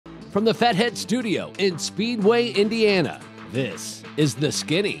From the Fathead Studio in Speedway, Indiana, this is The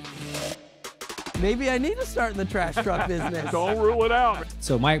Skinny. Maybe I need to start in the trash truck business. Don't rule it out.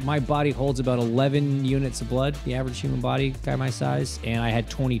 So my body holds about 11 units of blood, the average human body, guy my size, and I had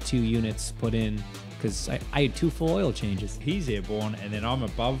 22 units put in because I had 2 full oil changes. He's airborne, and then I'm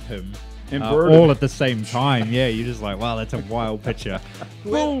above him. Inverted. All at the same time. Yeah, you're just like, wow, that's a wild picture.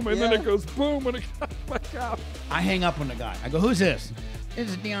 Boom, and then it goes boom, and it comes back out. I hang up on the guy. I go, who's this? This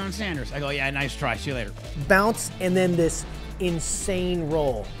is Deion Sanders. I go, yeah, nice try. See you later. Bounce, and then this insane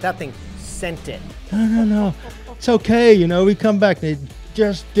roll. That thing sent it. No. It's okay, we come back. They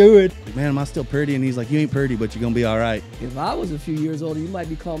just do it. Man, am I still pretty? And he's like, you ain't pretty, but you're going to be all right. If I was a few years older, you might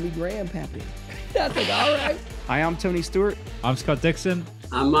be calling me Grandpappy. That's like, all right. Hi, I'm Tony Stewart. I'm Scott Dixon.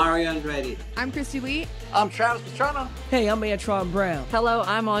 I'm Mario Andretti. I'm Christy Lee. I'm Travis Pastrana. Hey, I'm Antron Brown. Hello,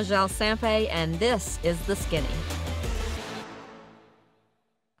 I'm Angelle Sampey, and this is The Skinny.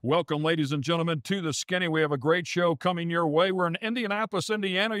 Welcome, ladies and gentlemen, to The Skinny. We have a great show coming your way. We're in Indianapolis,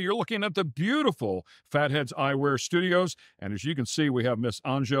 Indiana. You're looking at the beautiful Fatheads Eyewear Studios. And as you can see, we have Miss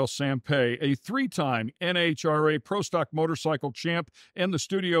Angelle Sampey, a 3-time NHRA Pro Stock Motorcycle champ, in the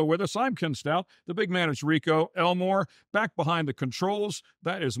studio with us. I'm Ken Stout. The big man is Rico. Elmore, back behind the controls,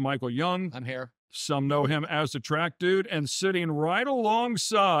 that is Michael Young. I'm here. Some know him as the track dude. And sitting right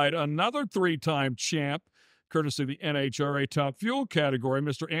alongside another 3-time champ, courtesy of the NHRA Top Fuel category,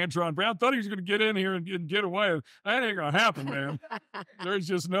 Mr. Antron Brown. Thought he was going to get in here and get away. That ain't going to happen, man. There's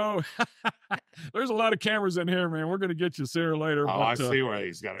just no... There's a lot of cameras in here, man. We're going to get you sooner or later. Oh, I see why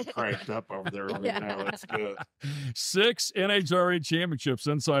he's got it cranked up over there right now. That's good. 6 NHRA championships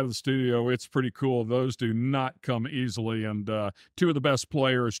inside of the studio. It's pretty cool. Those do not come easily. And 2 of the best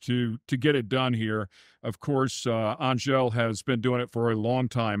players to get it done here. Of course, Angelle has been doing it for a long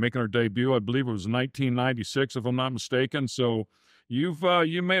time, making her debut. I believe it was 1996, if I'm not mistaken. So you've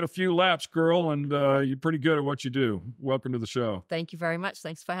made a few laps, girl, and you're pretty good at what you do. Welcome to the show. Thank you very much.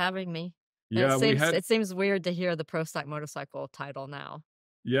 Thanks for having me. Yeah, it seems weird to hear the Pro Stock Motorcycle title now.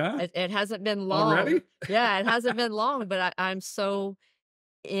 Yeah? It hasn't been long. Already? Yeah, it hasn't been long, but I'm so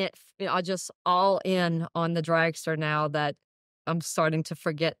just all in on the dragster now that I'm starting to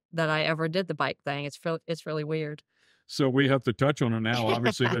forget that I ever did the bike thing. It's really weird. So we have to touch on it now,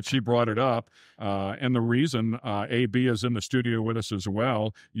 obviously, that she brought it up. And the reason AB is in the studio with us as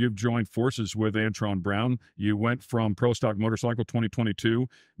well, you've joined forces with Antron Brown. You went from Pro Stock Motorcycle 2022,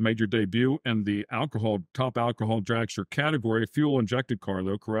 made your debut in the top alcohol dragster category, fuel-injected car,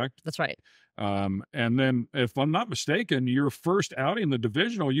 though, correct? That's right. And then, if I'm not mistaken, your first outing in the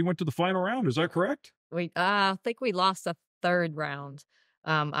divisional, you went to the final round. Is that correct? I think we lost the 3rd round.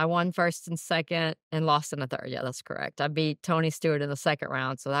 I won 1st and 2nd and lost in the 3rd. Yeah, that's correct. I beat Tony Stewart in the 2nd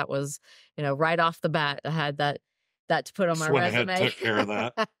round. So that was, right off the bat, I had that to put on my resume. Took care of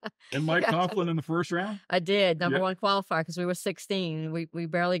that. And Mike Coughlin in the 1st round? I did. Number 1 qualifier because we were 16. We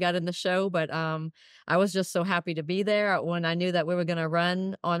barely got in the show, but I was just so happy to be there. When I knew that we were going to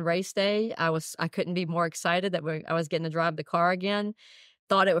run on race day, I couldn't be more excited that I was getting to drive the car again.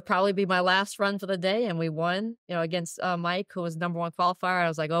 Thought it would probably be my last run for the day, and we won, against Mike, who was number 1 qualifier. I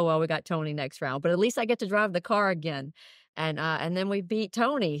was like, oh, well, we got Tony next round, but at least I get to drive the car again. And then we beat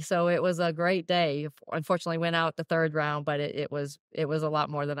Tony. So it was a great day. Unfortunately, went out the 3rd round, but it was a lot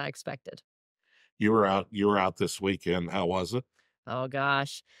more than I expected. You were out this weekend. How was it? Oh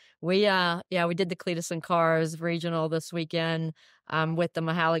gosh. We did the Cletus and Cars regional this weekend with the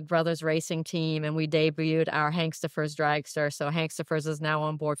Mahalik Brothers racing team, and we debuted our Hankstafers dragster. So Hankstafers is now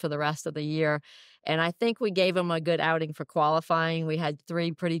on board for the rest of the year. And I think we gave them a good outing for qualifying. We had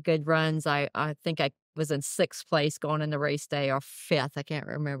 3 pretty good runs. I think I was in 6th place going into race day, or 5th. I can't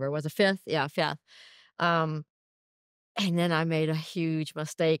remember. Was it 5th? Yeah, 5th. And then I made a huge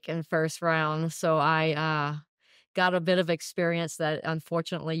mistake in 1st round. So I got a bit of experience that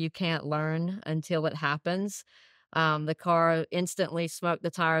unfortunately you can't learn until it happens. The car instantly smoked the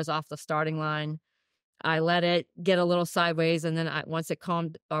tires off the starting line. I let it get a little sideways, and then once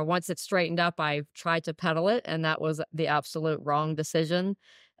it straightened up, I tried to pedal it, and that was the absolute wrong decision.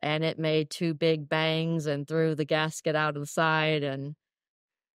 And it made 2 big bangs and threw the gasket out of the side, and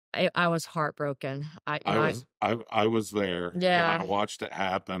I was heartbroken. I was there. Yeah, and I watched it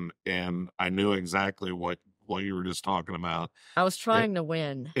happen, and I knew exactly what you were just talking about. I was trying to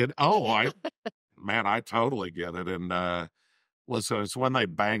win. Man, I totally get it. And listen, it's when they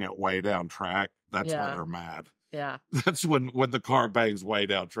bang it way down track. That's when they're mad. Yeah, that's when the car bangs way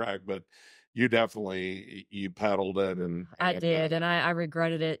down track. But you pedaled it, and I did, and I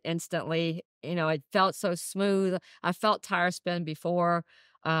regretted it instantly. It felt so smooth. I felt tire spin before.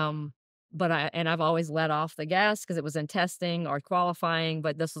 but I've always let off the gas because it was in testing or qualifying,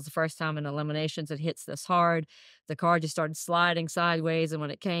 but this was the first time in eliminations it hits this hard. The car just started sliding sideways, and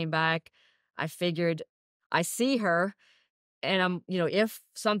when it came back, I figured I see her, and I'm, if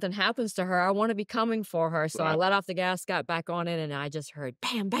something happens to her, I want to be coming for her. So I let off the gas, got back on it, and I just heard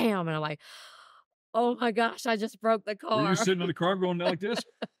bam, bam, and I'm like, oh my gosh, I just broke the car. Were you sitting in the car going like this?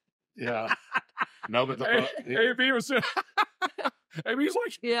 Yeah. No, but AB was AB's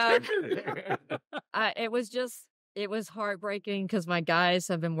like, yeah. It was heartbreaking because my guys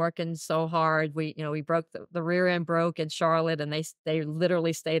have been working so hard. We broke the rear end broke in Charlotte, and they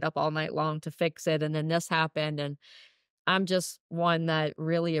literally stayed up all night long to fix it. And then this happened, and I'm just one that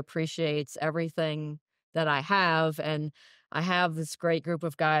really appreciates everything that I have. And I have this great group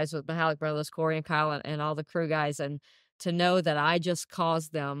of guys with Mahalik brothers, Corey and Kyle, and all the crew guys. And to know that I just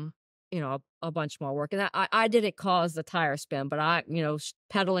caused them, a bunch more work. And I didn't cause the tire spin, but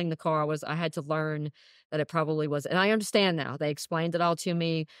pedaling the car I had to learn that it probably was. And I understand now. They explained it all to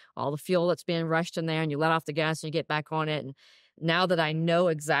me, all the fuel that's being rushed in there, and you let off the gas and you get back on it. And now that I know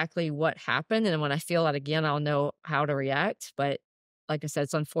exactly what happened, and when I feel that again, I'll know how to react. But like I said,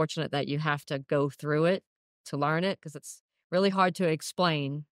 it's unfortunate that you have to go through it to learn it, because it's really hard to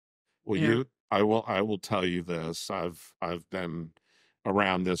explain. Well, I will tell you this. I've been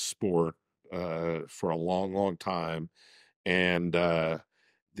around this sport for a long, long time, and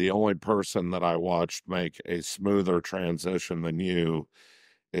the only person that I watched make a smoother transition than you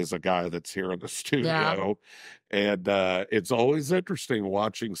is a guy that's here in the studio. Yeah. And it's always interesting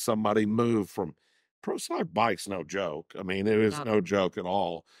watching somebody move from pro stock bikes. No joke. I mean, it is no joke at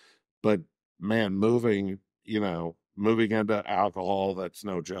all. But man, moving into alcohol, that's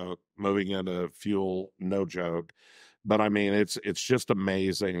no joke. Moving into fuel, no joke. But I mean, it's just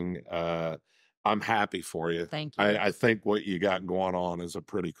amazing. I'm happy for you. Thank you. I think what you got going on is a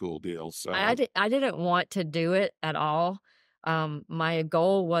pretty cool deal. So I didn't want to do it at all. My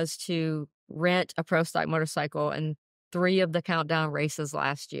goal was to rent a pro stock motorcycle in 3 of the countdown races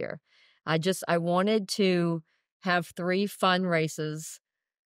last year. I wanted to have 3 fun races,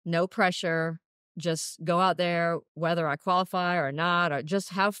 no pressure, just go out there, whether I qualify or not, or just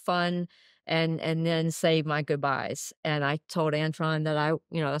have fun. And then say my goodbyes. And I told Antron that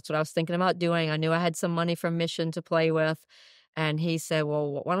that's what I was thinking about doing. I knew I had some money from Mission to play with. And he said,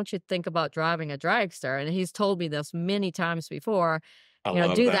 well, why don't you think about driving a dragster? And he's told me this many times before,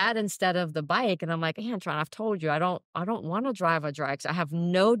 do that instead of the bike. And I'm like, Antron, I've told you, I don't want to drive a dragster. I have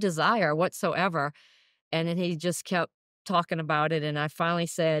no desire whatsoever. And then he just kept talking about it. And I finally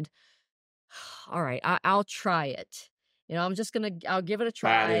said, all right, I'll try it. I'll give it a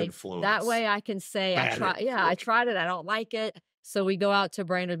try. That way I can say I tried it. I don't like it. So we go out to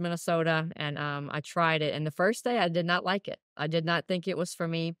Brainerd, Minnesota, and I tried it. And the first day I did not like it. I did not think it was for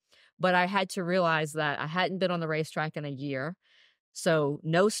me, but I had to realize that I hadn't been on the racetrack in a year. So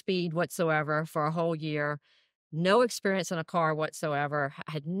no speed whatsoever for a whole year, no experience in a car whatsoever.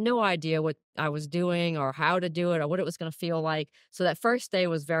 I had no idea what I was doing or how to do it or what it was going to feel like. So that first day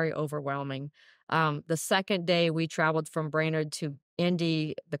was very overwhelming. The second day we traveled from Brainerd to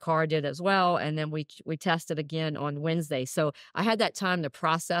Indy, the car did as well. And then we tested again on Wednesday. So I had that time to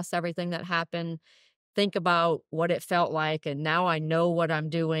process everything that happened, think about what it felt like. And now I know what I'm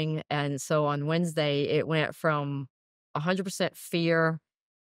doing. And so on Wednesday, it went from 100% fear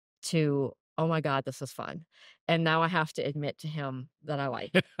to, oh my God, this is fun. And now I have to admit to him that I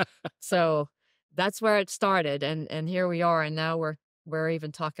like it. So that's where it started. And here we are. And now we're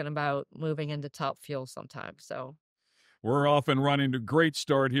even talking about moving into Top Fuel sometime. So we're off and running. A great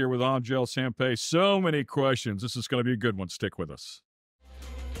start here with Angelle Sampey. So many questions. This is going to be a good one. Stick with us.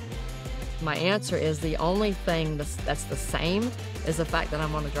 My answer is the only thing that's the same is the fact that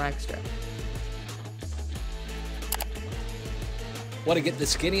I'm on a drag strip. Want to get the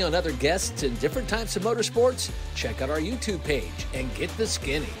skinny on other guests in different types of motorsports? Check out our YouTube page and get the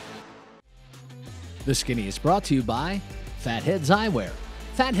skinny. The Skinny is brought to you by Fatheads Eyewear.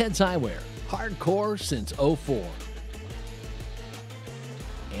 Fatheads Eyewear, hardcore since '04.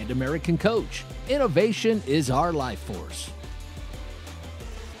 And American Coach. Innovation is our life force.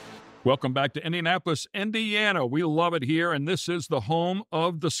 Welcome back to Indianapolis, Indiana. We love it here, and this is the home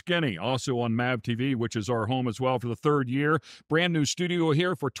of the Skinny, also on MAVTV, which is our home as well for the 3rd year. Brand new studio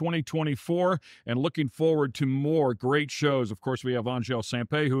here for 2024, and looking forward to more great shows. Of course, we have Angelle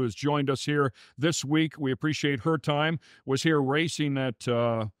Sampey, who has joined us here this week. We appreciate her time. Was here racing at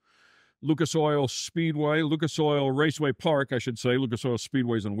Lucas Oil Speedway, Lucas Oil Raceway Park, I should say. Lucas Oil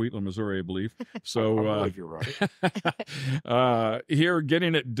Speedway's in Wheatland, Missouri, I believe. So I believe you're right. Here,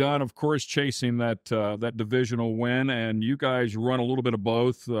 getting it done, of course, chasing that divisional win, and you guys run a little bit of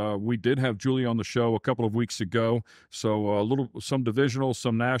both. We did have Julie on the show a couple of weeks ago, so some divisionals,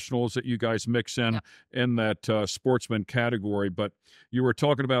 some nationals that you guys mix in that sportsman category. But you were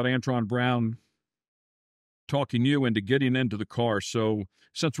talking about Antron Brown talking you into getting into the car. So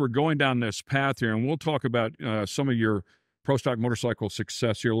since we're going down this path here, and we'll talk about some of your pro stock motorcycle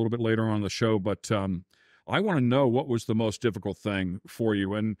success here a little bit later on in the show, but I want to know what was the most difficult thing for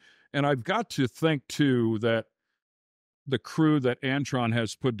you. And I've got to think, too, that the crew that Antron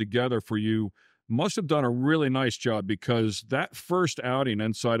has put together for you must have done a really nice job, because that first outing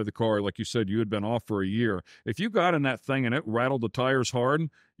inside of the car, like you said, you had been off for a year. If you got in that thing and it rattled the tires hard,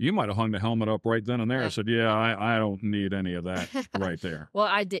 you might have hung the helmet up right then and there and said, yeah, I don't need any of that right there. Well,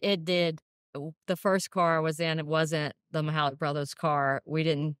 it did. The first car I was in, it wasn't the Mahalik brothers' car. We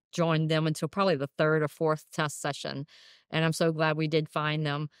didn't join them until probably the third or fourth test session. And I'm so glad we did find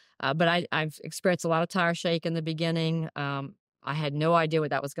them. But I've experienced a lot of tire shake in the beginning. I had no idea what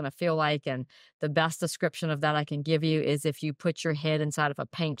that was going to feel like. And the best description of that I can give you is if you put your head inside of a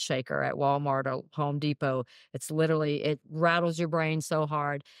paint shaker at Walmart or Home Depot, it's literally, it rattles your brain so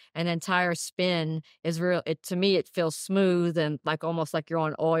hard. And then tire spin is real. To me, it feels smooth and like almost like you're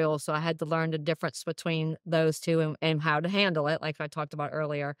on oil. So I had to learn the difference between those two and how to handle it, like I talked about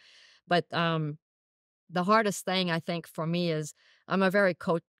earlier. But the hardest thing I think for me is I'm a very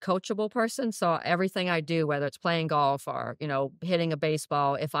coachable person. So everything I do, whether it's playing golf or, hitting a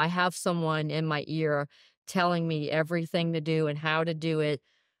baseball, if I have someone in my ear telling me everything to do and how to do it,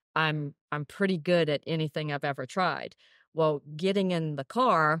 I'm pretty good at anything I've ever tried. Well, getting in the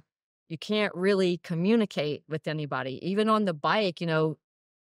car, you can't really communicate with anybody. Even on the bike,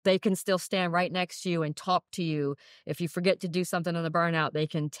 they can still stand right next to you and talk to you. If you forget to do something on the burnout, they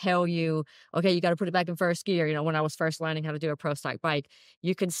can tell you, okay, you got to put it back in first gear. When I was first learning how to do a pro stock bike,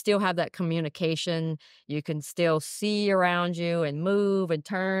 you can still have that communication. You can still see around you and move and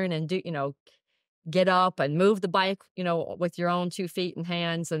turn and do, get up and move the bike, with your own 2 feet and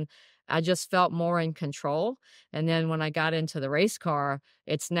hands. And I just felt more in control. And then when I got into the race car,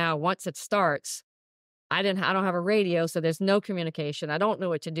 it's now, once it starts, I don't have a radio, so there's no communication. I don't know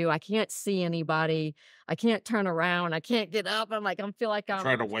what to do. I can't see anybody. I can't turn around. I can't get up. I feel like I'm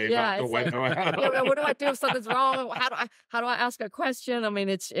trying to wave out the window. What do I do if something's wrong? How do I ask a question? I mean,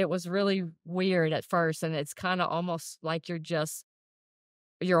 it was really weird at first, and it's kind of almost like you're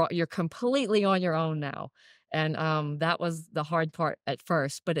completely on your own now. And that was the hard part at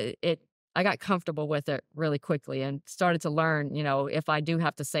first, but I got comfortable with it really quickly and started to learn, if I do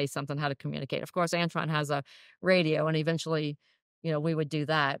have to say something, how to communicate. Of course, Antron has a radio, and eventually, we would do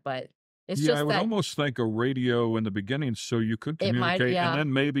that. But it's just I would almost think a radio in the beginning so you could communicate, and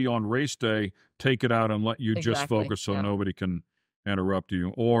then maybe on race day, take it out and let you just focus so nobody can interrupt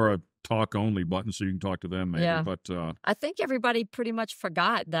you, or a talk-only button so you can talk to them maybe. Yeah. But I think everybody pretty much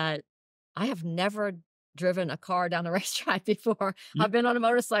forgot that I have never driven a car down the racetrack before. I've been on a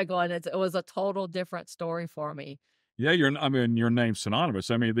motorcycle, and it was a total different story for me. Yeah, your name's synonymous.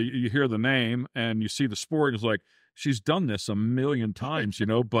 I mean, you hear the name and you see the sport, and it's like, she's done this a million times,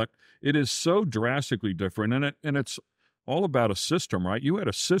 but it is so drastically different, and it's all about a system, right? You had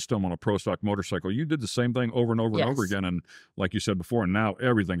a system on a pro stock motorcycle. You did the same thing over and over and over again, and like you said before, now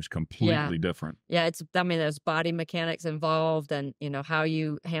everything's completely different. Yeah, there's body mechanics involved, and how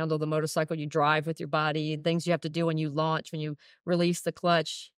you handle the motorcycle, you drive with your body, things you have to do when you launch, when you release the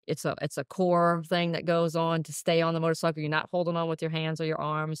clutch. It's a core thing that goes on to stay on the motorcycle. You're not holding on with your hands or your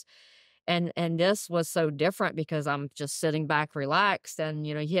arms. And this was so different because I'm just sitting back relaxed, and,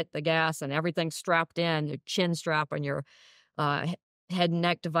 you hit the gas and everything's strapped in, your chin strap and your head and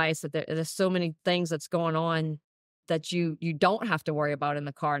neck device. That there's so many things that's going on that you don't have to worry about in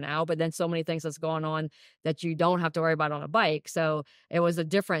the car now, but then so many things that's going on that you don't have to worry about on a bike. So it was a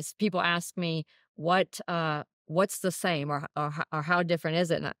difference. People ask me, what's the same or how different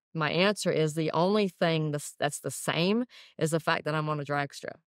is it? And my answer is the only thing that's the same is the fact that I'm on a drag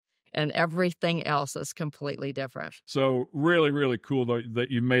strip. And everything else is completely different. So really, really cool that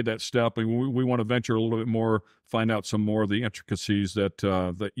you made that step. And we want to venture a little bit more, find out some more of the intricacies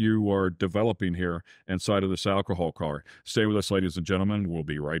that you are developing here inside of this alcohol car. Stay with us, ladies and gentlemen. We'll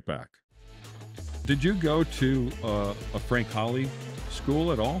be right back. Did you go to a Frank Holly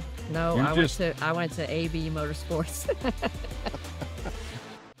school at all? No, I went to AB Motorsports.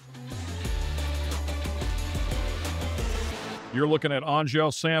 You're looking at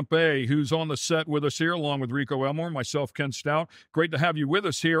Angelle Sampey, who's on the set with us here, along with Rico Elmore, myself, Ken Stout. Great to have you with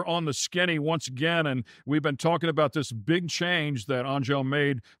us here on the Skinny once again. And we've been talking about this big change that Angelle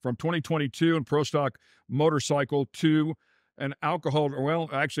made from 2022 in Pro Stock Motorcycle to an alcohol, well,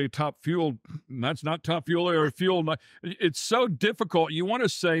 actually top fuel. That's not top fuel or fuel. It's so difficult. You want to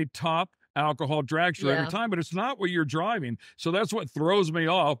say top alcohol dragster every time, but it's not what you're driving. So that's what throws me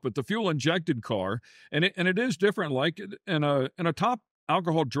off. But the fuel injected car, and it is different. Like in a top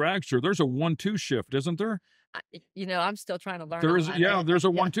alcohol dragster, there's a 1-2 shift, isn't there? You know, I'm still trying to learn. There is, there's a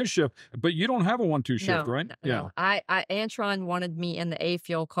 1-2 shift, but you don't have a 1-2 shift, right? No. Antron wanted me in the A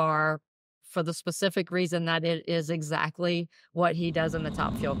fuel car for the specific reason that it is exactly what he does in the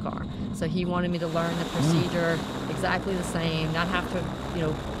top fuel car. So he wanted me to learn the procedure exactly the same, not have to, you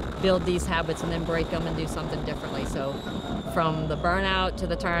know, build these habits and then break them and do something differently. So from the burnout to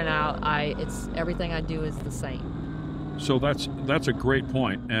the turnout, it's everything I do is the same. So that's a great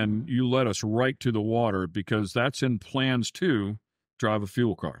point, and you led us right to the water, because that's in plans to drive a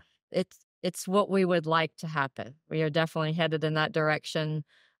fuel car. It's what we would like to happen. We are definitely headed in that direction,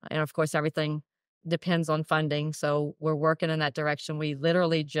 and of course everything depends on funding. So we're working in that direction. We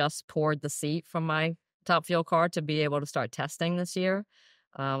literally just poured the seat from my top fuel car to be able to start testing this year.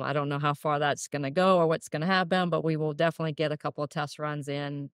 I don't know how far that's going to go or what's going to happen, but we will definitely get a couple of test runs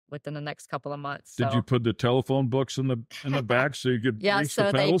in within the next couple of months. Did you put the telephone books in the back so you could reach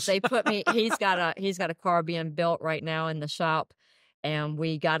the pedals? They put me. He's got a car being built right now in the shop, and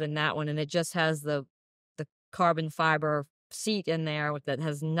we got in that one, and it just has the carbon fiber seat in there that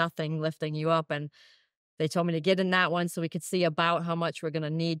has nothing lifting you up, and they told me to get in that one so we could see about how much we're going to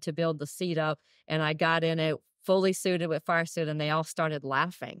need to build the seat up, and I got in it fully suited with fire suit, and they all started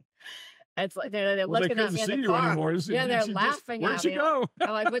laughing. It's like they're looking at me in the car. Anymore. Yeah, they're laughing where'd at she me. go? I'm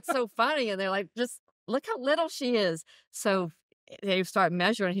like, what's so funny? And they're like, just look how little she is. So they start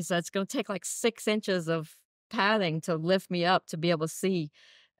measuring. He said it's going to take like 6 inches of padding to lift me up to be able to see.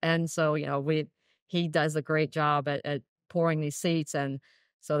 And so, you know, he does a great job at pouring these seats, and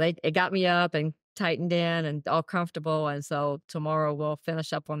so it got me up and tightened in and all comfortable. And so tomorrow we'll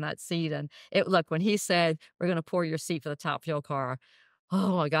finish up on that seat. And look, when he said we're going to pour your seat for the top fuel car,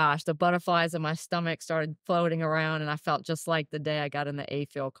 oh my gosh, the butterflies in my stomach started floating around, and I felt just like the day I got in the A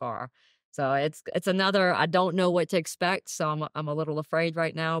fuel car. So it's another, I don't know what to expect, so I'm a little afraid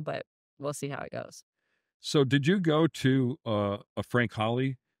right now, but we'll see how it goes. So did you go to a Frank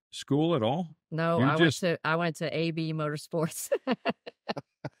Holly school at all? No, I went to AB Motorsports.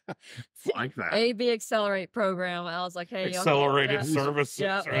 Like that. AB Accelerate program. I was like, hey, accelerated services.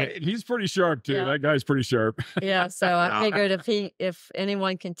 Yeah. Right? He's pretty sharp too. Yeah. That guy's pretty sharp. Yeah. So I figured if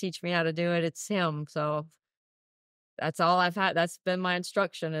anyone can teach me how to do it, it's him. So that's all I've had. That's been my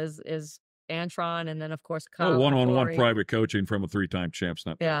instruction is Antron, and then of course Kyle. One-on-one private coaching from a 3-time champ.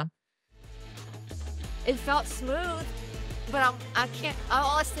 Yeah. It felt smooth, but I can't.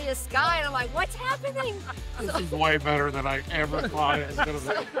 All I see is sky, and I'm like, what's happening? This is way better than I ever thought it was going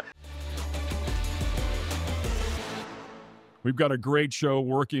to be. We've got a great show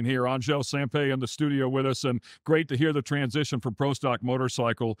working here. Angelle Sampey in the studio with us, and great to hear the transition from Pro Stock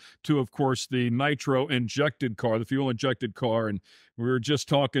Motorcycle to, of course, the nitro-injected car, the fuel-injected car. And we were just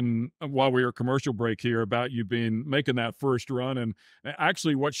talking while we were commercial break here about you making that first run. And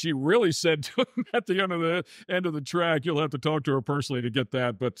actually, what she really said to him at the end of the track, you'll have to talk to her personally to get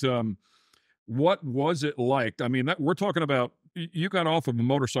that. But what was it like? I mean, we're talking about you got off of a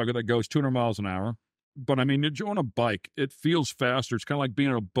motorcycle that goes 200 miles an hour. But I mean, you're on a bike, it feels faster. It's kind of like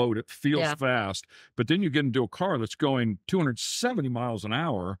being on a boat. It feels fast. But then you get into a car that's going 270 miles an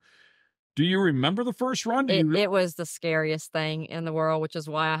hour. Do you remember the first run? It was the scariest thing in the world, which is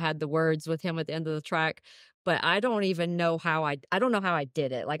why I had the words with him at the end of the track. But I don't even know how I don't know how I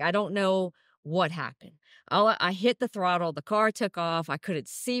did it. Like, I don't know what happened. I hit the throttle. The car took off. I couldn't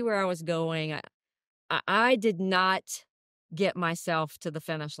see where I was going. I did not get myself to the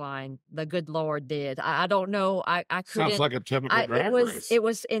finish line. The good Lord did. I don't know. I couldn't. Sounds like a typical drag race. It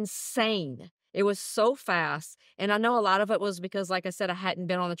was insane. It was so fast. And I know a lot of it was because, like I said, I hadn't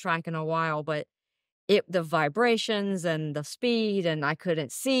been on the track in a while, but the vibrations and the speed, and I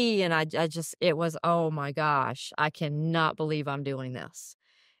couldn't see. And it was, oh my gosh, I cannot believe I'm doing this.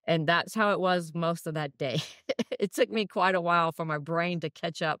 And that's how it was most of that day. It took me quite a while for my brain to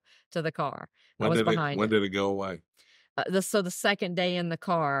catch up to the car. When did it go away? So the second day in the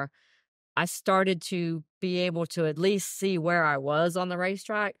car, I started to be able to at least see where I was on the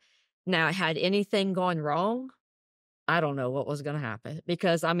racetrack. Now, had anything gone wrong, I don't know what was going to happen,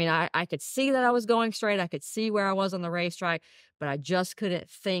 because I mean, I could see that I was going straight. I could see where I was on the racetrack, but I just couldn't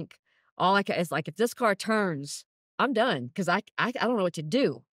think. All I could is like, if this car turns, I'm done because I don't know what to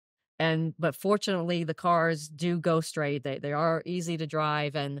do. But fortunately, the cars do go straight. They are easy to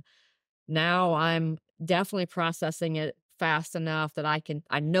drive, and now I'm definitely processing it fast enough that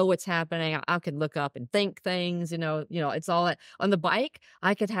I know what's happening. I can look up and think things, it's all on the bike.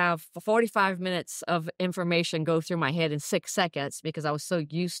 I could have 45 minutes of information go through my head in 6 seconds because I was so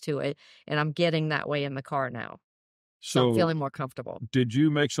used to it, and I'm getting that way in the car now. So I'm feeling more comfortable. Did you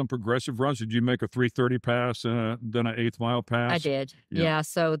make some progressive runs? Did you make a 3:30 pass and then an 8th mile pass? I did. Yeah.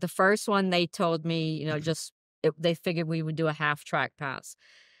 So the first one they told me, they figured we would do a half track pass.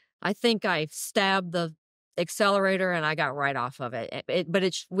 I think I stabbed the accelerator and I got right off of it. But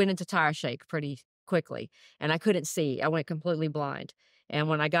it went into tire shake pretty quickly, and I couldn't see. I went completely blind. And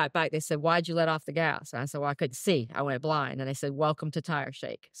when I got back, they said, "Why'd you let off the gas?" And I said, "Well, I couldn't see. I went blind." And they said, "Welcome to tire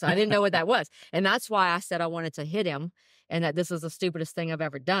shake." So I didn't know what that was. And that's why I said I wanted to hit him and that this is the stupidest thing I've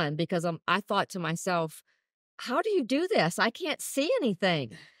ever done, because I thought to myself, how do you do this? I can't see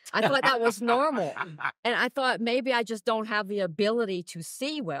anything. I thought that was normal. And I thought maybe I just don't have the ability to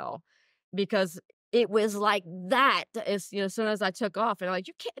see well, because it was like that as soon as I took off, and I'm like,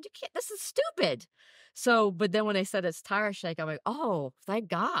 you can't, this is stupid. So, but then when they said it's tire shake, I'm like, oh, thank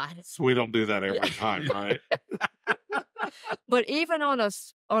God. So we don't do that every time, right? But even on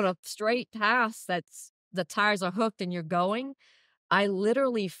a straight pass that's the tires are hooked and you're going, I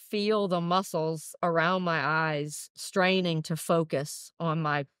literally feel the muscles around my eyes straining to focus on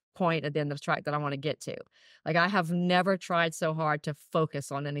my point at the end of the track that I want to get to. Like, I have never tried so hard to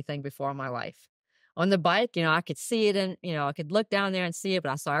focus on anything before in my life. On the bike, I could see it, and I could look down there and see it,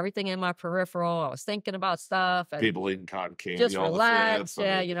 but I saw everything in my peripheral. I was thinking about stuff. And people eating cotton candy. Just all relax, the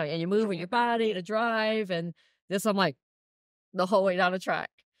and you're moving your body to drive, and this I'm like the whole way down the track.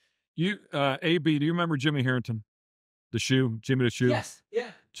 You, AB, do you remember Jimmy Harrington? Jimmy the Shoe? Yes.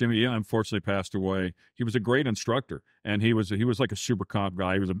 Yeah. Jimmy, unfortunately passed away. He was a great instructor, and he was like a super comp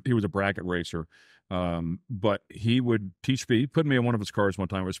guy. He was a bracket racer, but he would teach me. He put me in one of his cars one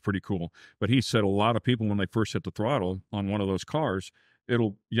time. It was pretty cool. But he said a lot of people, when they first hit the throttle on one of those cars,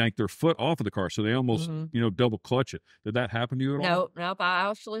 it'll yank their foot off of the car, so they almost double clutch it. Did that happen to you at all? Nope. I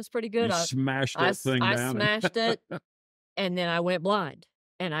actually was pretty good. You smashed that thing down. I smashed it, and then I went blind,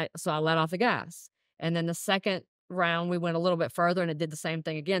 and so I let off the gas, and then the second round we went a little bit further and it did the same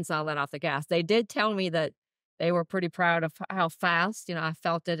thing again, so I let off the gas. They did tell me that they were pretty proud of how fast I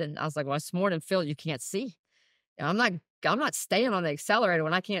felt it, and I was like, well, it's more than Phil, you can't see. I'm not staying on the accelerator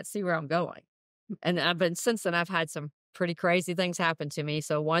when I can't see where I'm going. But since then I've had some pretty crazy things happen to me.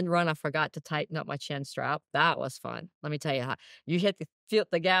 So one run I forgot to tighten up my chin strap. That was fun. Let me tell you, how you feel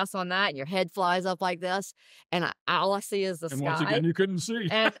the gas on that and your head flies up like this, and all I see is the sky. Once again, you couldn't see.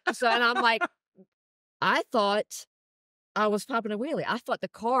 And I'm like, I thought I was popping a wheelie. I thought the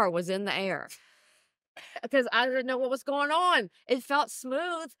car was in the air because I didn't know what was going on. It felt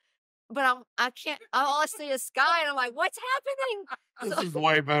smooth, but I can't. All I see is sky, and I'm like, "What's happening?" This is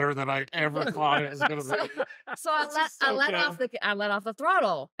way better than I ever thought it was going to be. So I let off the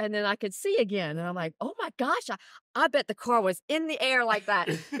throttle, and then I could see again, and I'm like, "Oh my gosh! I bet the car was in the air like that."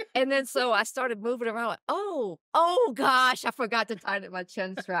 And then so I started moving around. Like, oh gosh! I forgot to tighten my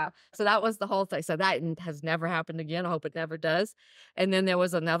chin strap. So that was the whole thing. So that has never happened again. I hope it never does. And then there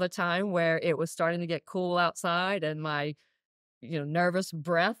was another time where it was starting to get cool outside, and my nervous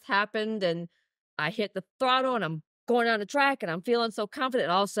breath happened, and I hit the throttle, and I'm going down the track, and I'm feeling so confident,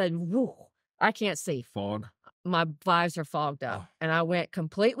 and all of a sudden, whoo, I can't see. Fog. My visor fogged up, and I went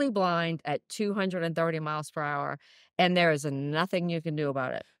completely blind at 230 miles per hour, and there is nothing you can do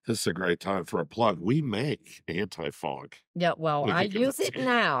about it. This is a great time for a plug. We make anti-fog. Yeah, well, I use it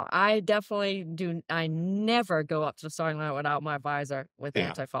now. I definitely do. I never go up to the starting line without my visor with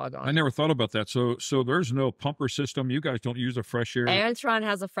anti-fog on. I never thought about that. So there's no pumper system. You guys don't use a fresh air? Antron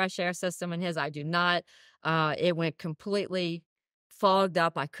has a fresh air system in his. I do not. It went completely fogged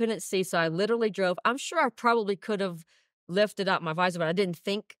up. I couldn't see, so I literally drove. I'm sure I probably could have lifted up my visor, but I didn't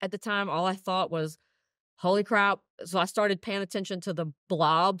think at the time. All I thought was, holy crap. So I started paying attention to the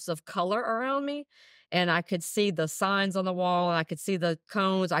blobs of color around me, and I could see the signs on the wall, and I could see the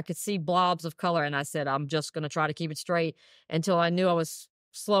cones. I could see blobs of color, and I said, I'm just going to try to keep it straight until I knew I was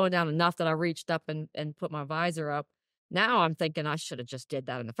slowing down enough that I reached up and put my visor up. Now I'm thinking I should have just did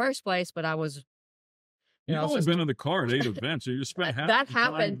that in the first place, but I was... You've only been in the car at 8 events, so you spent half that the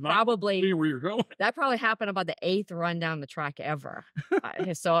time happened not probably seeing where you're going. That probably happened about the 8th run down the track ever.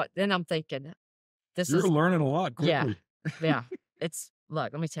 So then I'm thinking, you're learning a lot quickly. Yeah.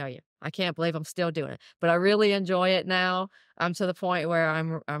 Look, let me tell you, I can't believe I'm still doing it, but I really enjoy it now. I'm to the point where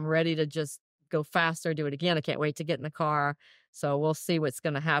I'm ready to just go faster, do it again. I can't wait to get in the car So we'll see what's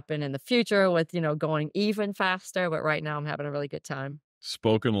going to happen in the future with, going even faster. But right now I'm having a really good time.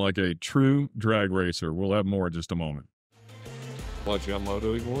 Spoken like a true drag racer. We'll have more in just a moment. Let you unload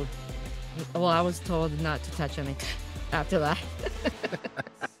anymore? Well, I was told not to touch anything after that.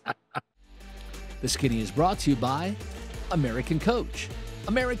 The Skinny is brought to you by American Coach.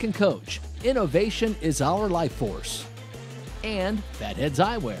 American Coach, innovation is our life force. And Fatheads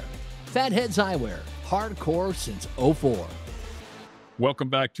Eyewear. Fatheads Eyewear, hardcore since '04. Welcome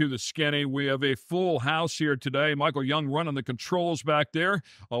back to the Skinny. We have a full house here today. Michael Young running the controls back there.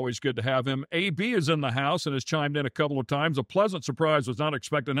 Always good to have him. AB is in the house and has chimed in a couple of times. A pleasant surprise. Was not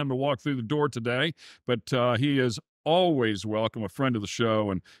expecting him to walk through the door today, but he is always welcome, a friend of the show,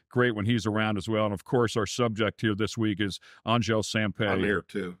 and great when he's around as well. And, of course, our subject here this week is Angelle Sampey. I'm here,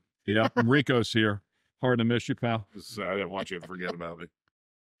 too. Yeah, Rico's here. Hard to miss you, pal. I didn't want you to forget about me.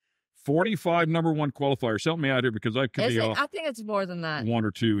 45 number one qualifiers. Help me out here because I could be off. I think it's more than that. One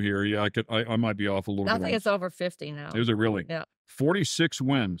or two here. Yeah, I might be off a little bit. I think it's over 50 now. Is it really? Yeah. 46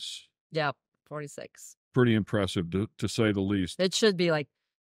 wins. Yep, 46. Pretty impressive, to say the least. It should be like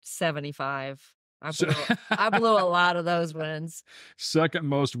 75. I blew a lot of those wins. Second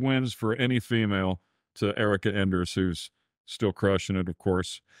most wins for any female to Erica Enders, who's still crushing it, of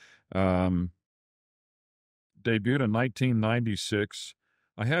course. Debuted in 1996.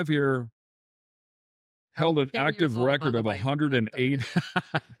 I have here held an active record of 108.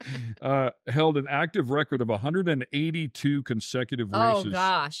 Held an active record of 182 consecutive races. Oh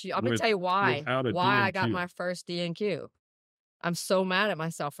gosh, I'm gonna tell you why I got my first DNQ. I'm so mad at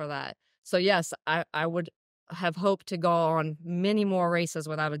myself for that. So yes, I would have hoped to go on many more races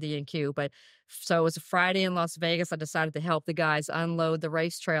without a DNQ. But so it was a Friday in Las Vegas. I decided to help the guys unload the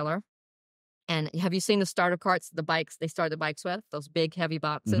race trailer. And have you seen the starter carts, the bikes they start the bikes with, those big heavy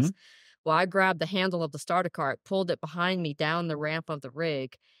boxes? Mm-hmm. Well, I grabbed the handle of the starter cart, pulled it behind me down the ramp of the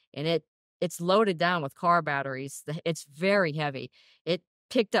rig, and it's loaded down with car batteries. It's very heavy. It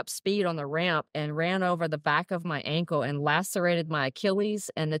picked up speed on the ramp and ran over the back of my ankle and lacerated my Achilles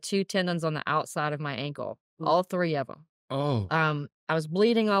and the 2 tendons on the outside of my ankle, all 3 of them. Oh. I was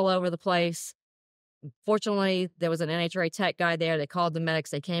bleeding all over the place. Fortunately, there was an NHRA tech guy there. They called the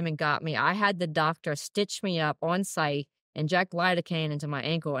medics. They came and got me. I had the doctor stitch me up on site, inject lidocaine into my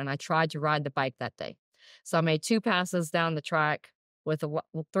ankle, and I tried to ride the bike that day. So I made 2 passes down the track with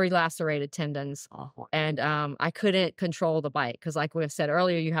 3 lacerated tendons, and I couldn't control the bike because, like we said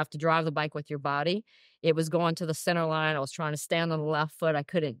earlier, you have to drive the bike with your body. It was going to the center line. I was trying to stand on the left foot. I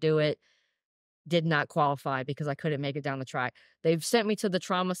couldn't do it. Did not qualify because I couldn't make it down the track. They've sent me to the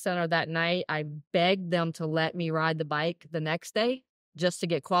trauma center that night. I begged them to let me ride the bike the next day just to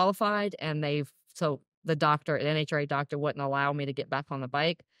get qualified, and so the doctor, an NHRA doctor, wouldn't allow me to get back on the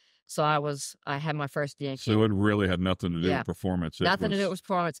bike. So I had my first DNQ. So it really had nothing to do with performance. Nothing to do with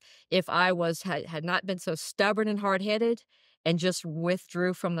performance. If I had not been so stubborn and hard-headed and just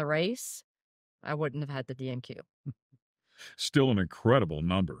withdrew from the race, I wouldn't have had the DNQ. Still an incredible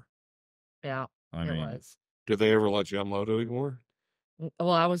number. Yeah, I mean, was. Did they ever let you unload anymore?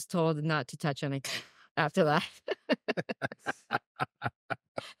 Well, I was told not to touch anything after that.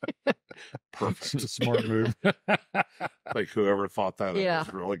 Perfect. Smart move. Like whoever thought that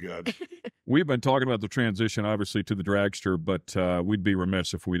was really good. We've been talking about the transition, obviously, to the dragster, but we'd be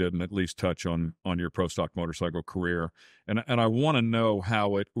remiss if we didn't at least touch on your pro stock motorcycle career. And I want to know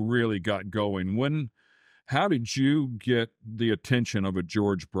how it really got going. How did you get the attention of a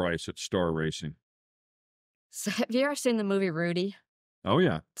George Bryce at Star Racing? So have you ever seen the movie Rudy? Oh,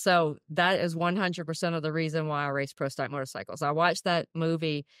 yeah. So that is 100% of the reason why I race pro stock motorcycles. I watched that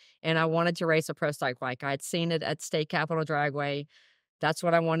movie and I wanted to race a pro stock bike. I had seen it at State Capitol Dragway. That's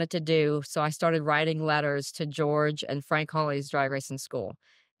what I wanted to do. So I started writing letters to George and Frank Hawley's drag racing school.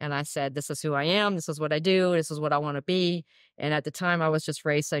 And I said, this is who I am. This is what I do. This is what I want to be. And at the time, I was just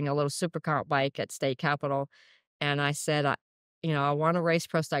racing a little supercar bike at State Capitol. And I said, I want to race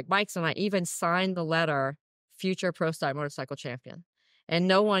pro stock bikes. And I even signed the letter, future pro stock motorcycle champion. And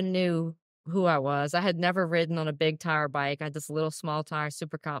no one knew who I was. I had never ridden on a big tire bike. I had this little small tire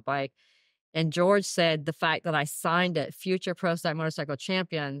supercar bike. And George said the fact that I signed it, future pro stock motorcycle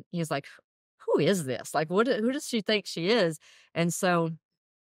champion, he's like, who is this? Like, who does she think she is? And so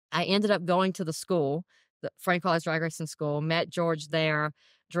I ended up going to the school, the Frank Hawley's drag racing school, met George there,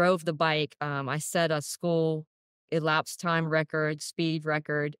 drove the bike. I set a school elapsed time record, speed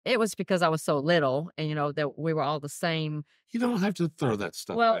record. It was because I was so little and, that we were all the same. You don't have to throw that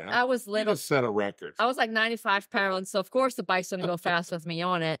stuff Well, out. I was little. You just set a record. I was like 95 pounds. So, of course, the bike's going to go fast with me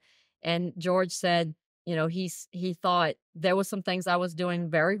on it. And George said, you know, he thought there was some things I was doing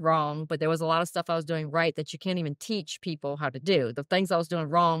very wrong, but there was a lot of stuff I was doing right that you can't even teach people how to do. The things I was doing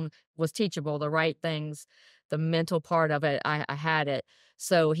wrong was teachable. The right things, the mental part of it, I had it.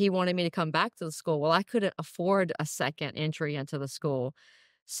 So he wanted me to come back to the school. Well, I couldn't afford a second entry into the school.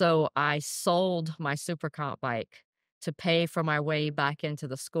 So I sold my super comp bike to pay for my way back into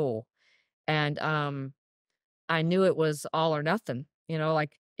the school. And I knew it was all or nothing, you know,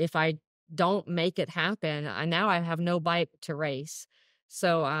 like if I don't make it happen, now I have no bike to race.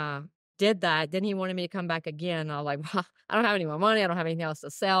 So did that. Then he wanted me to come back again. I was like, well, I don't have any more money. I don't have anything else to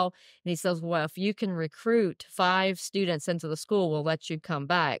sell. And he says, well, if you can recruit 5 students into the school, we'll let you come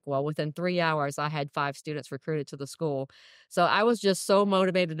back. Well, within 3 hours, I had 5 students recruited to the school. So I was just so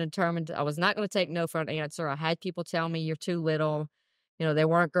motivated and determined. I was not going to take no for an answer. I had people tell me you're too little. You know, there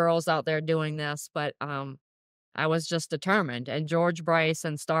weren't girls out there doing this, but I was just determined. And George Bryce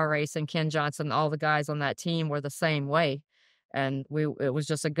and Star Race and Ken Johnson, all the guys on that team were the same way. And it was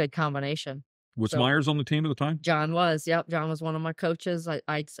just a good combination. Was Myers on the team at the time? John was. Yep. John was one of my coaches.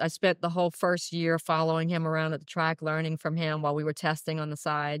 I spent the whole first year following him around at the track, learning from him while we were testing on the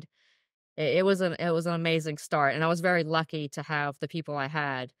side. It was an amazing start. And I was very lucky to have the people I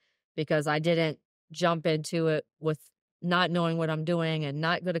had, because I didn't jump into it with not knowing what I'm doing and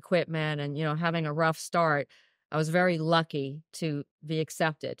not good equipment and, you know, having a rough start. I was very lucky to be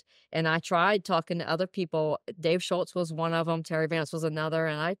accepted. And I tried talking to other people. Dave Schultz was one of them. Terry Vance was another.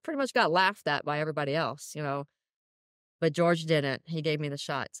 And I pretty much got laughed at by everybody else, you know. But George didn't. He gave me the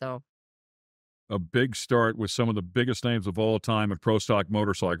shot. So a big start with some of the biggest names of all time at Pro Stock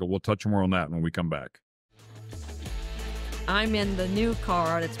Motorcycle. We'll touch more on that when we come back. I'm in the new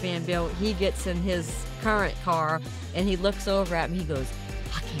car that's being built. He gets in his current car, and he looks over at me. He goes,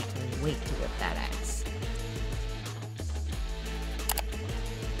 I can't wait to whip that ass.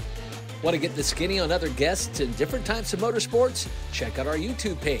 Want to get the skinny on other guests and different types of motorsports? Check out our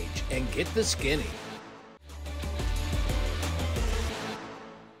YouTube page and get the skinny.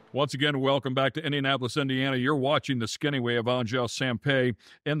 Once again, welcome back to Indianapolis, Indiana. You're watching The Skinny. We have Angelle Sampey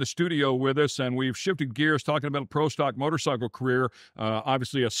in the studio with us, and we've shifted gears talking about a pro stock motorcycle career,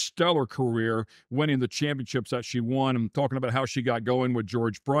 obviously a stellar career, winning the championships that she won, and talking about how she got going with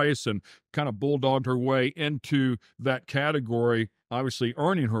George Bryce and kind of bulldogged her way into that category, obviously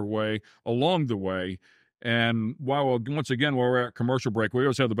earning her way along the way. And once again, while we're at commercial break, we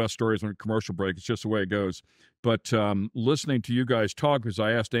always have the best stories when commercial break. It's just the way it goes. But listening to you guys talk, because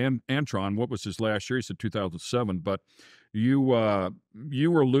I asked Antron what was his last year, he said 2007. But you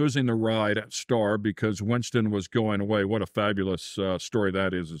were losing the ride at Star because Winston was going away. What a fabulous story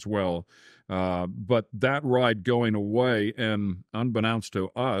that is as well. But that ride going away, and unbeknownst to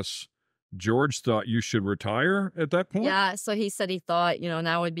us, George thought you should retire at that point? Yeah, so he said he thought, you know,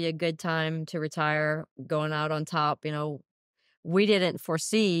 now would be a good time to retire, going out on top. You know, we didn't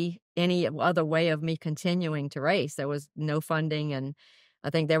foresee any other way of me continuing to race. There was no funding, and I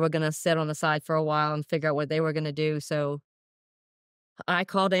think they were going to sit on the side for a while and figure out what they were going to do. So I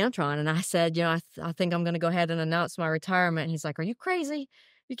called Antron and I said, you know, I think I'm going to go ahead and announce my retirement. And he's like, are you crazy?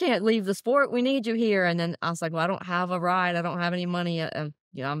 You can't leave the sport. We need you here. And then I was like, well, I don't have a ride. I don't have any money.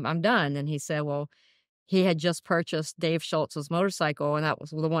 You know, I'm done. And he said, well, he had just purchased Dave Schultz's motorcycle, and that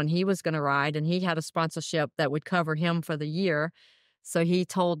was the one he was going to ride. And he had a sponsorship that would cover him for the year. So he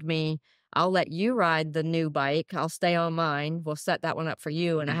told me, I'll let you ride the new bike. I'll stay on mine. We'll set that one up for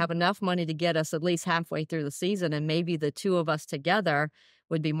you. And I have enough money to get us at least halfway through the season. And maybe the two of us together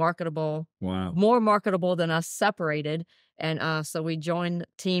would be marketable. Wow. More marketable than us separated. And so we joined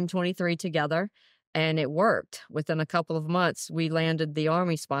Team 23 together. And it worked. Within a couple of months, we landed the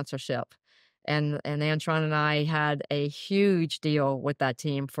Army sponsorship. And Antron and I had a huge deal with that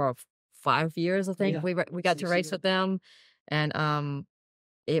team for 5 years, I think. Yeah. We got to race with them. And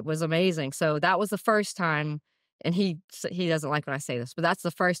it was amazing. So that was the first time, and he doesn't like when I say this, but that's the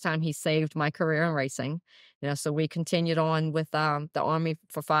first time he saved my career in racing. You know, so we continued on with the Army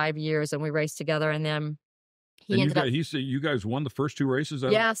for 5 years, and we raced together. And then he said you guys won the first 2 races?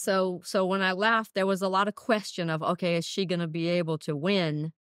 Yeah, so when I left, there was a lot of question of, okay, is she going to be able to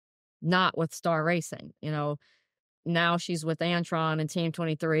win? Not with Star Racing. You know, now she's with Antron and Team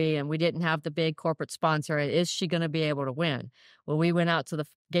 23, and we didn't have the big corporate sponsor. Is she going to be able to win? Well, we went out to the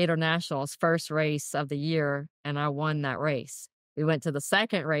Gator Nationals first race of the year, and I won that race. We went to the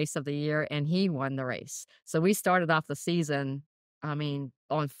second race of the year, and he won the race. So we started off the season, I mean,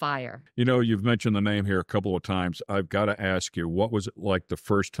 on fire. You know, you've mentioned the name here a couple of times. I've got to ask you, what was it like the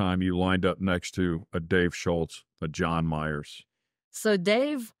first time you lined up next to a Dave Schultz, a John Myers? So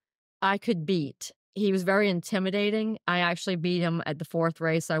Dave, I could beat. He was very intimidating. I actually beat him at the 4th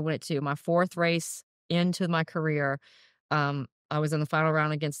race I went to. My 4th race into my career. I was in the final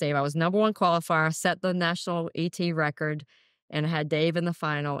round against Dave. I was number 1 qualifier, set the national ET record, and I had Dave in the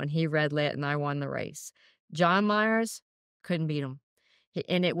final, and he red lit, and I won the race. John Myers, couldn't beat him.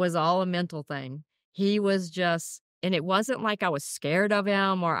 And it was all a mental thing. He was just, and it wasn't like I was scared of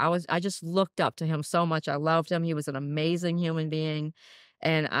him or I just looked up to him so much. I loved him. He was an amazing human being.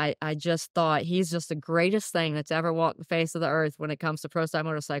 And I just thought he's just the greatest thing that's ever walked the face of the earth when it comes to pro style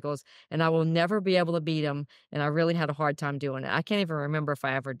motorcycles. And I will never be able to beat him. And I really had a hard time doing it. I can't even remember if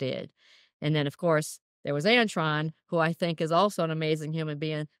I ever did. And then, of course, there was Antron, who I think is also an amazing human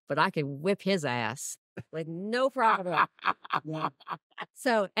being, but I could whip his ass with no problem. Yeah.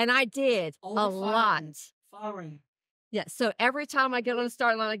 So, and I did a lot. Yeah. So every time I get on the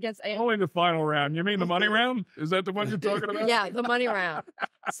start line against Antron. Only the final round. You mean the money round? Is that the one you're talking about? Yeah, the money round.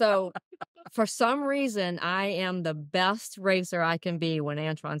 So for some reason, I am the best racer I can be when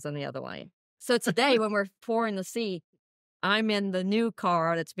Antron's on the other lane. So today, when we're pouring the seat, I'm in the new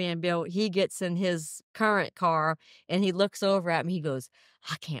car that's being built. He gets in his current car and he looks over at me. He goes,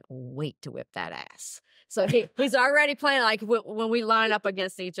 I can't wait to whip that ass. So he's already playing like when we line up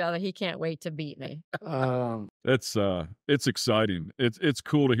against each other, he can't wait to beat me. It's exciting. It's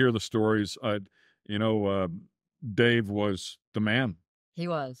cool to hear the stories. Dave was the man. He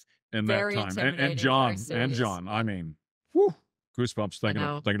was in very that time, intimidating, and John. I mean, whew, goosebumps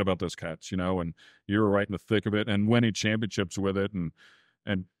thinking about those cats, and you were right in the thick of it and winning championships with it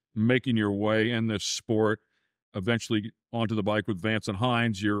and making your way in this sport, eventually onto the bike with Vance and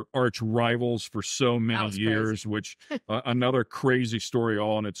Hines, your arch rivals for so many years, which another crazy story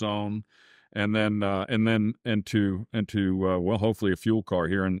all on its own. And then into hopefully a fuel car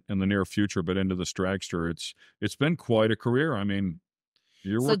here in the near future, but into the Dragster. It's been quite a career. I mean,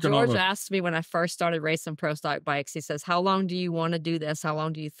 So George asked me when I first started racing pro stock bikes, he says, how long do you want to do this? How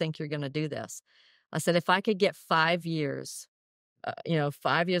long do you think you're going to do this? I said, if I could get 5 years,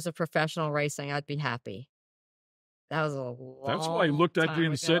 5 years of professional racing, I'd be happy. That was a long That's why he looked at you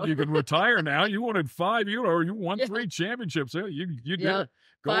and said you could retire now. You wanted 5 years, or you won 3 championships. You did it.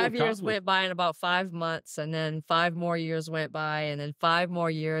 5 years went by in about 5 months, and then 5 more years went by, and then 5 more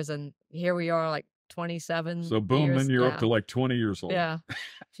years, and here we are like 27 So boom, years. then you're up to like 20 years old. Yeah.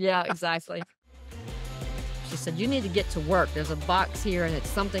 Yeah, exactly. She said, you need to get to work. There's a box here, and it's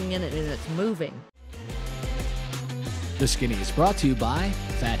something in it, and it's moving. The Skinny is brought to you by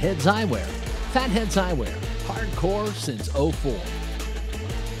Fatheads Eyewear. Fatheads Eyewear, hardcore since '04.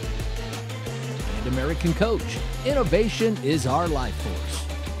 And American Coach, innovation is our life force.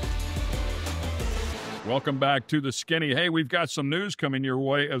 Welcome back to the Skinny. Hey, we've got some news coming your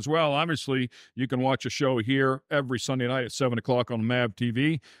way as well. Obviously, you can watch a show here every Sunday night at 7 o'clock on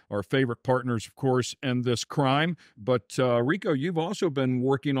MAVTV, our favorite partners, of course, in this crime. But Rico, you've also been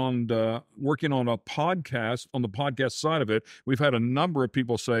working on a podcast, on the podcast side of it. We've had a number of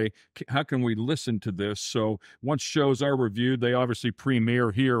people say, how can we listen to this? So once shows are reviewed, they obviously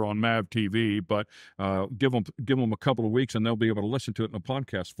premiere here on MAVTV, but give them a couple of weeks and they'll be able to listen to it in a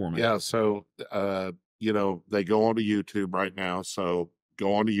podcast format. Yeah, so they go onto YouTube right now. So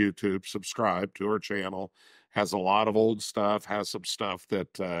go onto YouTube, subscribe to our channel. Has a lot of old stuff, has some stuff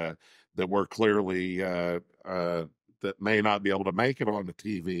that we're clearly that may not be able to make it on the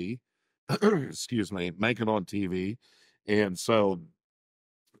TV. Excuse me, make it on TV. And so,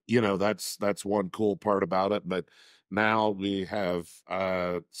 that's one cool part about it. But now we have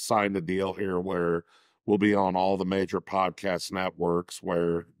signed a deal here where we'll be on all the major podcast networks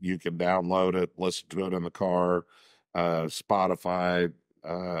where you can download it, listen to it in the car, Spotify,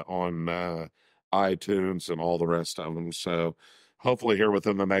 on iTunes, and all the rest of them. So hopefully here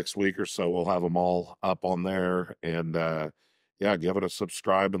within the next week or so, we'll have them all up on there. And give it a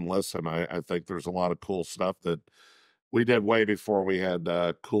subscribe and listen. I think there's a lot of cool stuff that we did way before we had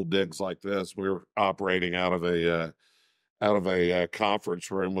cool digs like this. We were operating out of a conference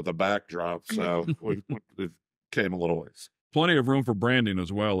room with a backdrop, so we came a little ways. Plenty of room for branding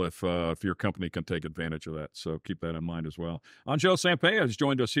as well if your company can take advantage of that. So keep that in mind as well. Angelle Sampey has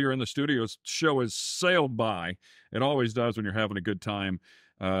joined us here in the studio. The show has sailed by. It always does when you're having a good time.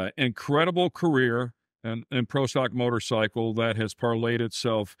 Incredible career and pro stock motorcycle that has parlayed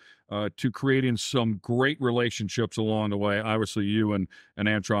itself to creating some great relationships along the way. Obviously, you and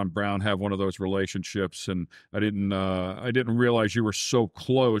Antron Brown have one of those relationships, and I didn't realize you were so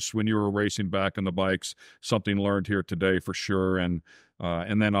close when you were racing back on the bikes. Something learned here today for sure, and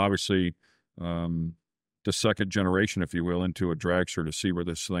then obviously to second generation, if you will, into a dragster to see where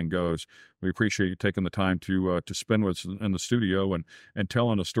this thing goes. We appreciate you taking the time to spend with us in the studio and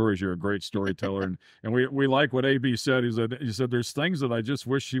telling the stories. You're a great storyteller, and we like what AB said. He said there's things that I just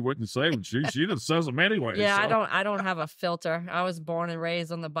wish she wouldn't say, but she just says them anyway. Yeah, so. I don't have a filter. I was born and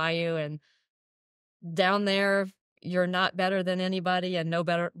raised on the bayou, and down there you're not better than anybody, and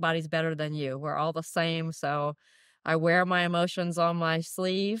nobody's better than you. We're all the same. So I wear my emotions on my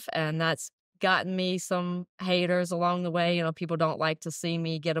sleeve, and that's gotten me some haters along the way. You know, people don't like to see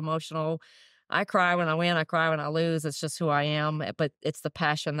me get emotional. I cry when I win, I cry when I lose. It's just who I am, but it's the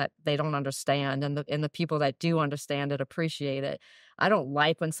passion that they don't understand, and the people that do understand it appreciate it. I don't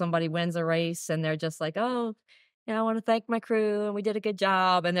like when somebody wins a race and they're just like, "Oh, yeah, I want to thank my crew and we did a good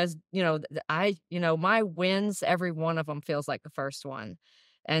job." And there's, my wins, every one of them feels like the first one.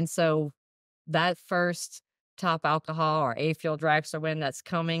 And so that first top alcohol or A-Fuel dragster win that's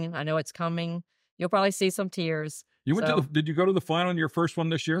coming, I know it's coming. You'll probably see some tears. You went to did you go to the final in your first one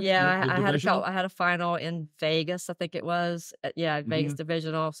this year? Yeah, The I had a final in Vegas, I think it was. Vegas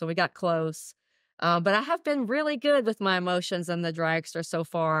divisional. So we got close. But I have been really good with my emotions in the dragster so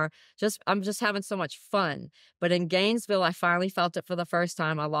far. I'm just having so much fun. But in Gainesville, I finally felt it for the first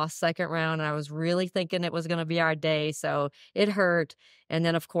time. I lost second round, and I was really thinking it was going to be our day. So it hurt. And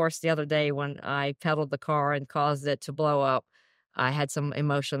then, of course, the other day when I pedaled the car and caused it to blow up, I had some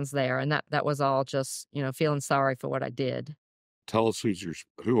emotions there. And that was all just, feeling sorry for what I did. Tell us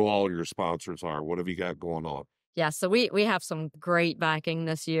who all your sponsors are. What have you got going on? Yeah, so we have some great backing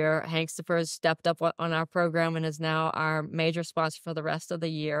this year. Hankstafers stepped up on our program and is now our major sponsor for the rest of the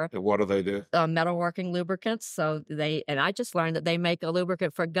year. And what do they do? Metalworking lubricants. So I just learned that they make a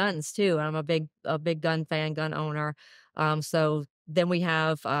lubricant for guns too. I'm a big gun fan, gun owner. So then we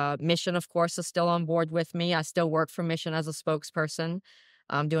have Mission, of course, is still on board with me. I still work for Mission as a spokesperson.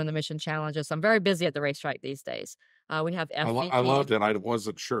 Doing the Mission challenges. I'm very busy at the racetrack these days. We have FVP. I loved it. I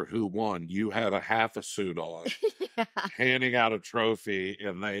wasn't sure who won. You had a half a suit on, handing out a trophy,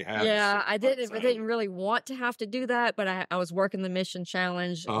 and they had. Yeah, I didn't really want to have to do that, but I was working the Mission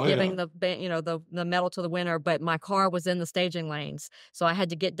challenge, giving the medal to the winner. But my car was in the staging lanes, so I had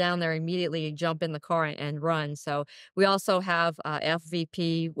to get down there immediately and jump in the car and run. So we also have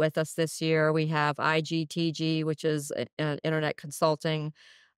FVP with us this year. We have IGTG, which is internet consulting.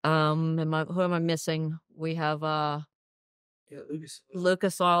 Who am I missing? We have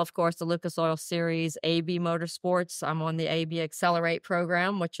Lucas Oil, of course, the Lucas Oil series, AB Motorsports. I'm on the AB Accelerate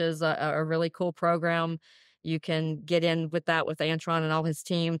program, which is a really cool program. You can get in with that with Antron and all his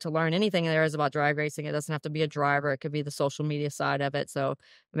team to learn anything there is about drag racing. It doesn't have to be a driver. It could be the social media side of it. So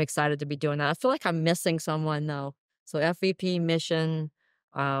I'm excited to be doing that. I feel like I'm missing someone though. So FVP, Mission,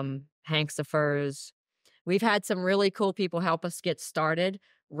 Hankstafers. We've had some really cool people help us get started.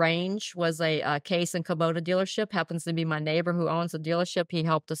 Range was a Case and Kubota dealership, happens to be my neighbor who owns the dealership. He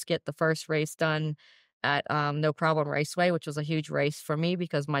helped us get the first race done at No Problem Raceway, which was a huge race for me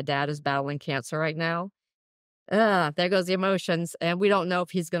because my dad is battling cancer right now. There goes the emotions. And we don't know if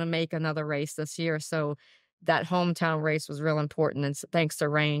he's going to make another race this year. So that hometown race was real important. And so thanks to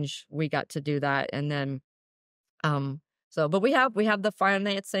Range, we got to do that. And then, but we have the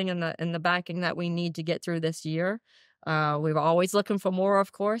financing and the backing that we need to get through this year. We were always looking for more,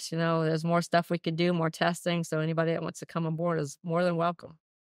 of course. There's more stuff we could do, more testing. So anybody that wants to come on board is more than welcome.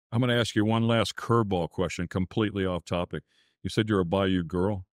 I'm going to ask you one last curveball question, completely off topic. You said you're a Bayou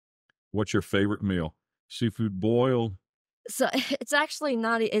girl. What's your favorite meal? Seafood boil? So it's actually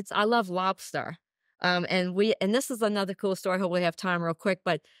not. I love lobster. And this is another cool story. Hopefully we have time real quick.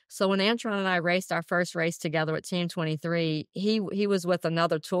 But so when Antron and I raced our first race together at Team 23, he was with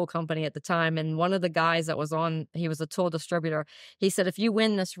another tool company at the time. And one of the guys that was on, he was a tool distributor. He said, "If you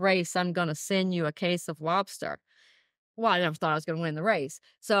win this race, I'm going to send you a case of lobster." Well, I never thought I was going to win the race.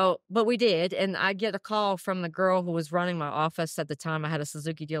 But we did. And I get a call from the girl who was running my office at the time. I had a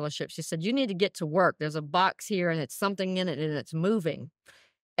Suzuki dealership. She said, "You need to get to work. There's a box here and it's something in it and it's moving."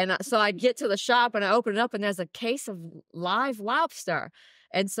 And so I get to the shop and I open it up and there's a case of live lobster.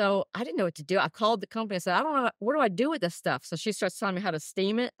 And so I didn't know what to do. I called the company and said, "I don't know, what do I do with this stuff?" So she starts telling me how to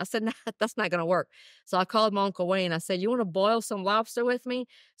steam it. I said, "No, that's not going to work." So I called my Uncle Wayne. I said, "You want to boil some lobster with me?"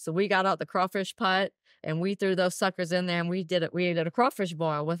 So we got out the crawfish pot and we threw those suckers in there and we did a crawfish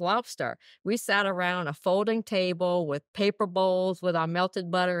boil with lobster. We sat around a folding table with paper bowls with our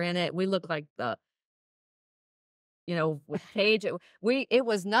melted butter in it. We looked like with Paige, it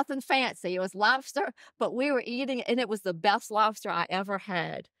was nothing fancy. It was lobster, but we were eating it, and it was the best lobster I ever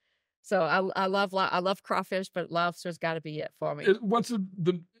had. So I love crawfish, but lobster's got to be it for me.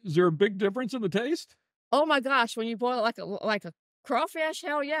 Is there a big difference in the taste? Oh my gosh, when you boil it like a Crawfish,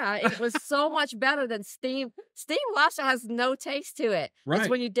 hell yeah. It was so much better than steamed. Steamed lobster has no taste to it. Right. It's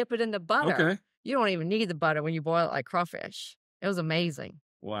when you dip it in the butter. Okay. You don't even need the butter when you boil it like crawfish. It was amazing.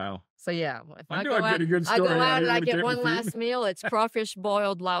 Wow. So yeah, if I I knew go I'd out, get a good I go story out out of and you I when it get came to one food. last meal. It's crawfish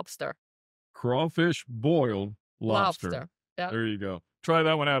boiled lobster. Crawfish boiled lobster. Yep. There you go. Try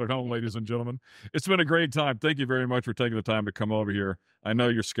that one out at home, ladies and gentlemen. It's been a great time. Thank you very much for taking the time to come over here. I know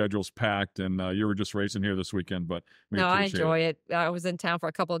your schedule's packed, and you were just racing here this weekend, but we No, I appreciate enjoy it. I was in town for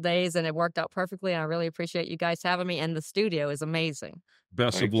a couple of days, and it worked out perfectly. I really appreciate you guys having me, and the studio is amazing.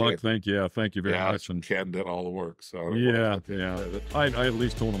 Best Thank of luck. you. Thank you. Thank you very Yeah, much. And Ken did all the work. So yeah. I at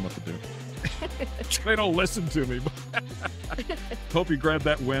least told them what to do. They don't listen to me. Hope you grab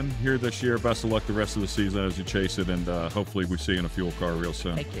that win here this year. Best of luck the rest of the season as you chase it, and hopefully we see you in a fuel car real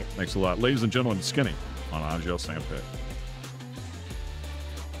soon. Thank you. Thanks a lot. Ladies and gentlemen, Skinny on Angelle Sampey.